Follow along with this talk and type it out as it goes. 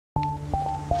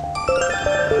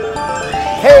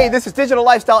Hey, this is digital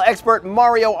lifestyle expert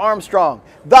Mario Armstrong.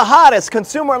 The hottest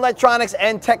consumer electronics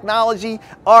and technology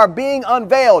are being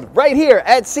unveiled right here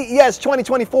at CES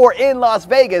 2024 in Las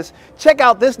Vegas. Check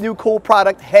out this new cool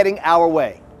product heading our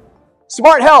way.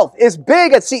 Smart health is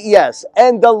big at CES,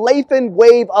 and the Laifen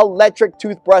Wave Electric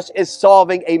Toothbrush is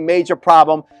solving a major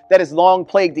problem that has long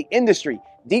plagued the industry,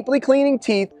 deeply cleaning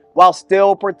teeth while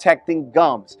still protecting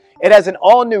gums. It has an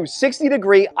all-new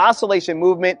 60-degree oscillation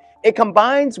movement. It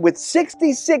combines with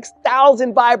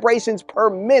 66,000 vibrations per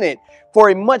minute for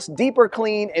a much deeper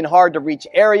clean in hard-to-reach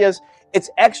areas. Its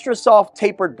extra soft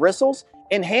tapered bristles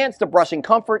enhance the brushing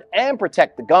comfort and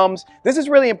protect the gums. This is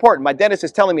really important. My dentist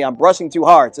is telling me I'm brushing too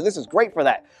hard, so this is great for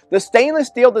that. The stainless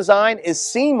steel design is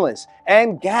seamless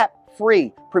and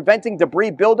gap-free, preventing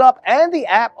debris buildup, and the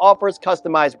app offers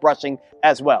customized brushing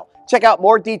as well. Check out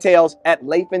more details at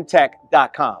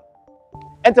laifentech.com.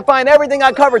 And to find everything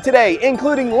I covered today,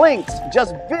 including links,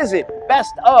 just visit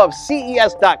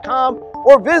bestofces.com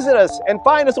or visit us and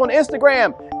find us on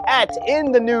Instagram at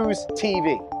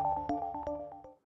InTheNewsTV.